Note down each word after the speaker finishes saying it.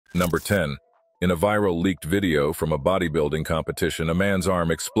Number 10. In a viral leaked video from a bodybuilding competition, a man's arm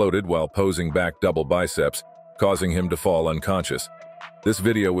exploded while posing back double biceps, causing him to fall unconscious. This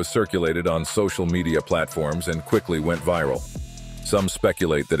video was circulated on social media platforms and quickly went viral. Some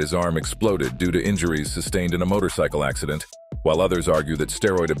speculate that his arm exploded due to injuries sustained in a motorcycle accident, while others argue that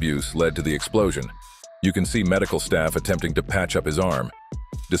steroid abuse led to the explosion. You can see medical staff attempting to patch up his arm.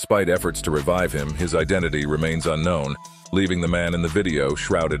 Despite efforts to revive him, his identity remains unknown, leaving the man in the video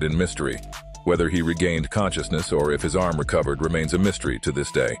shrouded in mystery. Whether he regained consciousness or if his arm recovered remains a mystery to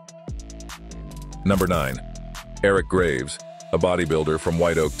this day. Number 9. Eric Graves, a bodybuilder from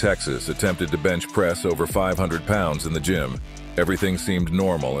White Oak, Texas, attempted to bench press over 500 pounds in the gym. Everything seemed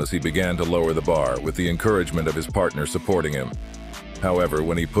normal as he began to lower the bar, with the encouragement of his partner supporting him. However,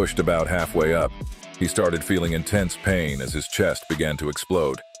 when he pushed about halfway up, he started feeling intense pain as his chest began to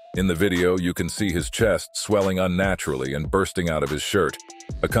explode. In the video, you can see his chest swelling unnaturally and bursting out of his shirt,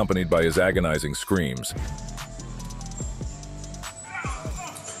 accompanied by his agonizing screams.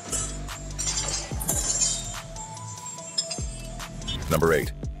 Number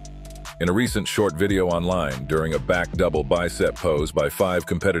 8. In a recent short video online, during a back double bicep pose by 5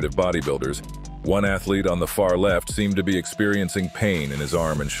 competitive bodybuilders, one athlete on the far left seemed to be experiencing pain in his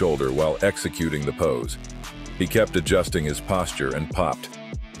arm and shoulder while executing the pose. He kept adjusting his posture and popped.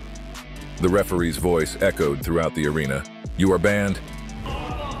 The referee's voice echoed throughout the arena. "You are banned."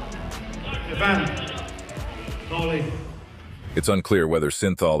 You're banned. Slowly. It's unclear whether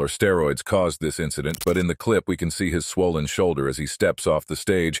synthol or steroids caused this incident, but in the clip we can see his swollen shoulder as he steps off the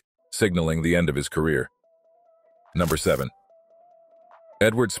stage, signaling the end of his career. Number 7.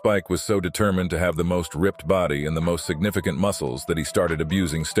 Edward Spike was so determined to have the most ripped body and the most significant muscles that he started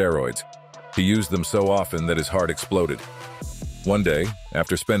abusing steroids. He used them so often that his heart exploded. One day,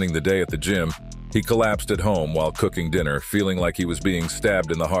 after spending the day at the gym, he collapsed at home while cooking dinner, feeling like he was being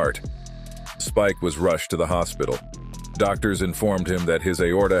stabbed in the heart. Spike was rushed to the hospital. Doctors informed him that his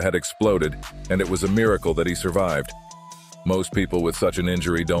aorta had exploded, and it was a miracle that he survived. Most people with such an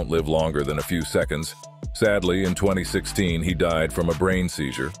injury don't live longer than a few seconds. Sadly, in 2016, he died from a brain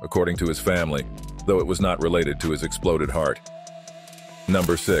seizure, according to his family, though it was not related to his exploded heart.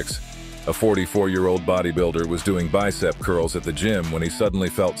 Number 6. A 44-year-old bodybuilder was doing bicep curls at the gym when he suddenly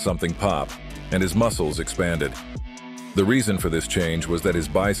felt something pop, and his muscles expanded. The reason for this change was that his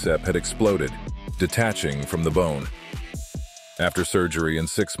bicep had exploded, detaching from the bone. After surgery and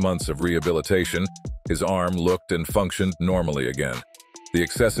 6 months of rehabilitation, his arm looked and functioned normally again. The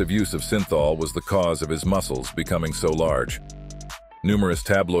excessive use of synthol was the cause of his muscles becoming so large. Numerous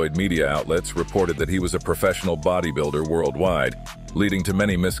tabloid media outlets reported that he was a professional bodybuilder worldwide, leading to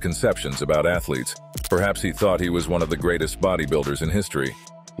many misconceptions about athletes. Perhaps he thought he was one of the greatest bodybuilders in history,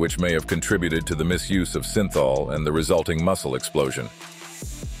 which may have contributed to the misuse of synthol and the resulting muscle explosion.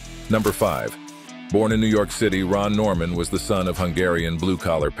 Number 5. Born in New York City, Ron Norman was the son of Hungarian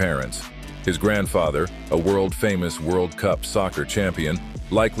blue-collar parents. His grandfather, a world-famous World Cup soccer champion,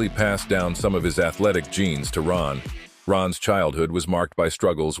 likely passed down some of his athletic genes to Ron. Ron's childhood was marked by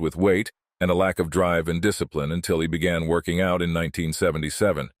struggles with weight and a lack of drive and discipline until he began working out in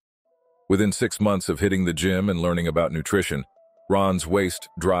 1977. Within 6 months of hitting the gym and learning about nutrition, Ron's waist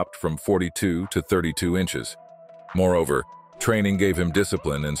dropped from 42 to 32 inches. Moreover, training gave him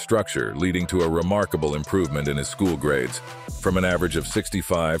discipline and structure, leading to a remarkable improvement in his school grades, from an average of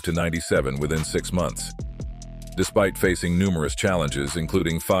 65 to 97 within 6 months. Despite facing numerous challenges,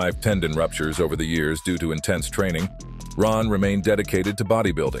 including 5 tendon ruptures over the years due to intense training, Ron remained dedicated to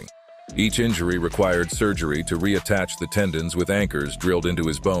bodybuilding. Each injury required surgery to reattach the tendons with anchors drilled into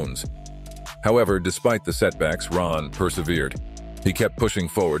his bones. However, despite the setbacks, Ron persevered. He kept pushing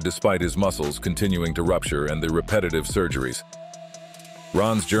forward despite his muscles continuing to rupture and the repetitive surgeries.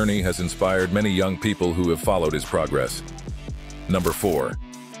 Ron's journey has inspired many young people who have followed his progress. Number 4.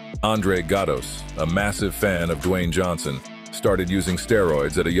 Andre Gattos, a massive fan of Dwayne Johnson, started using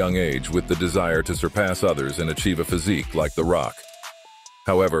steroids at a young age with the desire to surpass others and achieve a physique like The Rock.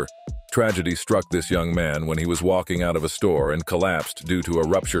 However, tragedy struck this young man when he was walking out of a store and collapsed due to a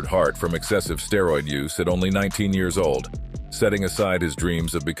ruptured heart from excessive steroid use at only 19 years old. Setting aside his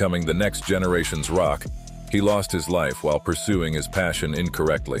dreams of becoming the next generation's Rock, he lost his life while pursuing his passion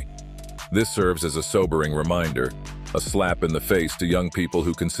incorrectly. This serves as a sobering reminder, a slap in the face to young people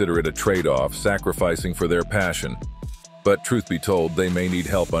who consider it a trade-off, sacrificing for their passion. But truth be told, they may need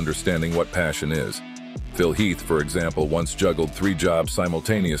help understanding what passion is. Phil Heath, for example, once juggled 3 jobs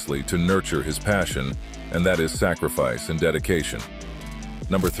simultaneously to nurture his passion, and that is sacrifice and dedication.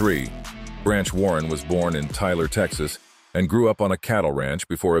 Number 3. Branch Warren was born in Tyler, Texas, and grew up on a cattle ranch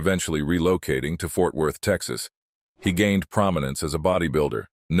before eventually relocating to Fort Worth, Texas. He gained prominence as a bodybuilder,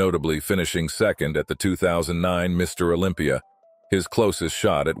 notably finishing second at the 2009 Mr. Olympia, his closest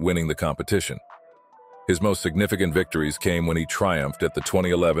shot at winning the competition. His most significant victories came when he triumphed at the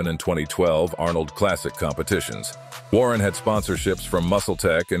 2011 and 2012 Arnold Classic competitions. Warren had sponsorships from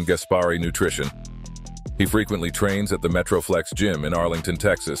MuscleTech and Gaspari Nutrition. He frequently trains at the Metroflex Gym in Arlington,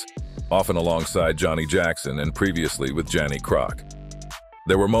 Texas, often alongside Johnny Jackson and previously with Janny Kroc.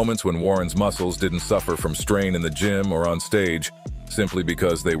 There were moments when Warren's muscles didn't suffer from strain in the gym or on stage, simply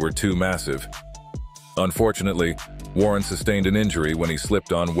because they were too massive. Unfortunately, Warren sustained an injury when he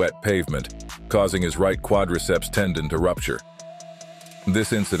slipped on wet pavement, causing his right quadriceps tendon to rupture.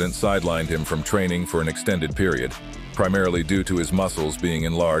 This incident sidelined him from training for an extended period, primarily due to his muscles being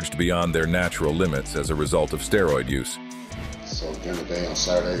enlarged beyond their natural limits as a result of steroid use. So during the day on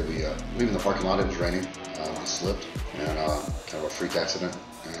Saturday, we leaving the parking lot, it was raining. I slipped and kind of a freak accident.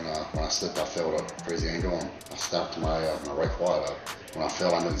 And when I slipped, I fell at a crazy angle and I snapped my right quad. When I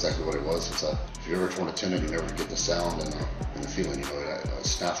fell, I knew exactly what it was. If you ever torn a tendon, you never get the sound and the feeling. You know, it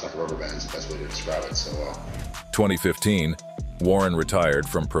snaps like a rubber band is the best way to describe it. So, 2015, Warren retired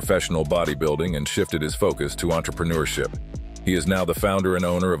from professional bodybuilding and shifted his focus to entrepreneurship. He is now the founder and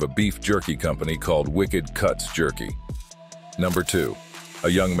owner of a beef jerky company called Wicked Cuts Jerky. Number 2. A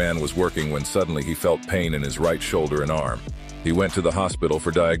young man was working when suddenly he felt pain in his right shoulder and arm. He went to the hospital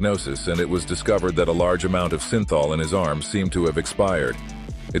for diagnosis, and it was discovered that a large amount of synthol in his arm seemed to have expired.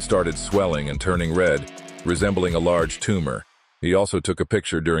 It started swelling and turning red, resembling a large tumor. He also took a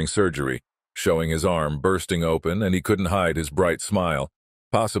picture during surgery, showing his arm bursting open, and he couldn't hide his bright smile,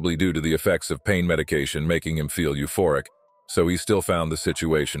 possibly due to the effects of pain medication making him feel euphoric, so he still found the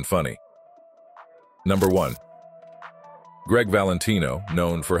situation funny. Number 1. Greg Valentino,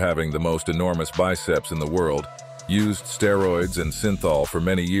 known for having the most enormous biceps in the world, used steroids and synthol for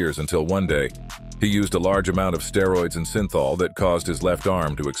many years until one day, he used a large amount of steroids and synthol that caused his left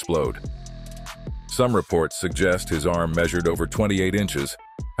arm to explode. Some reports suggest his arm measured over 28 inches.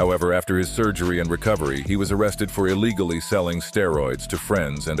 However, after his surgery and recovery, he was arrested for illegally selling steroids to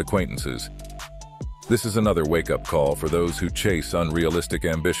friends and acquaintances. This is another wake-up call for those who chase unrealistic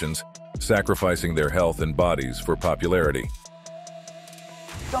ambitions, sacrificing their health and bodies for popularity.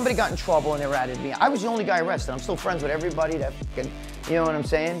 Somebody got in trouble and they ratted me. I was the only guy arrested. I'm still friends with everybody that fucking, you know what I'm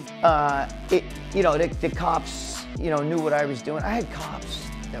saying? The cops, knew what I was doing. I had cops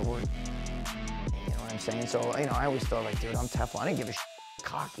that were, you know what I'm saying? So, I always thought like, dude, I'm Teflon. I didn't give a shit.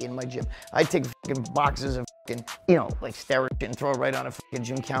 Cocky in my gym. I'd take fucking boxes of fucking, like steroid and throw it right on a fucking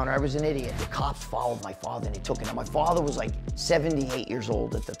gym counter. I was an idiot. The cops followed my father and he took it. And my father was like 78 years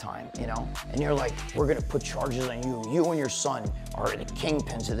old at the time, And you're like, we're gonna put charges on you. You and your son are the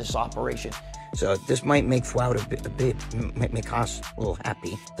kingpins of this operation. So this might make Flout a bit, make us a little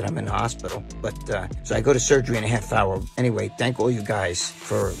happy that I'm in the hospital. But, so I go to surgery in a half hour. Anyway, thank all you guys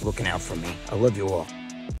for looking out for me. I love you all.